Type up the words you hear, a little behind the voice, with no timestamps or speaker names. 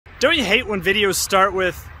Don't you hate when videos start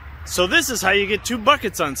with, so this is how you get 2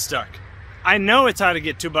 buckets unstuck? I know it's how to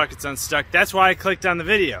get 2 buckets unstuck. That's why I clicked on the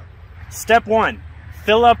video. Step 1,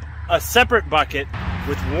 fill up a separate bucket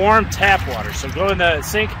with warm tap water. So go in the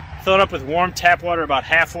sink, fill it up with warm tap water about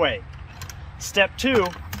halfway. Step 2,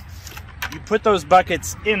 you put those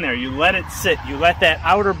buckets in there. You let it sit. You let that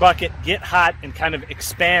outer bucket get hot and kind of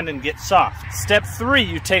expand and get soft. Step 3,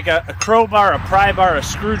 you take a crowbar, a pry bar, a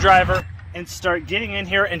screwdriver, and start getting in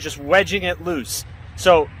here and just wedging it loose.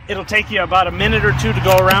 So it'll take you about a minute or 2 to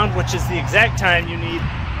go around, which is the exact time you need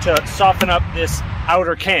to soften up this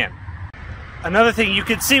outer can. Another thing you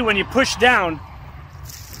can see, when you push down,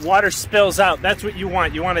 water spills out. That's what you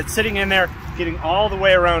want. You want it sitting in there, getting all the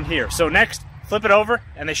way around here. So next, flip it over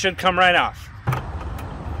and they should come right off.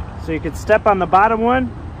 So you can step on the bottom one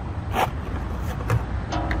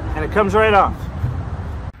and it comes right off.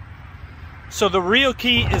 So the real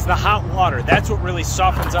key is the hot water. That's what really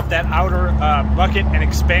softens up that outer bucket and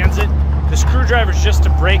expands it. The screwdriver is just to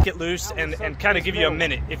break it loose and kind of give you a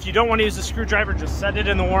minute. If you don't want to use the screwdriver, just set it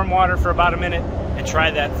in the warm water for about a minute and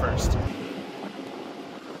try that first.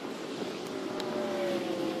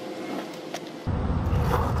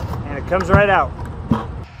 And it comes right out.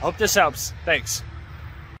 Hope this helps. Thanks.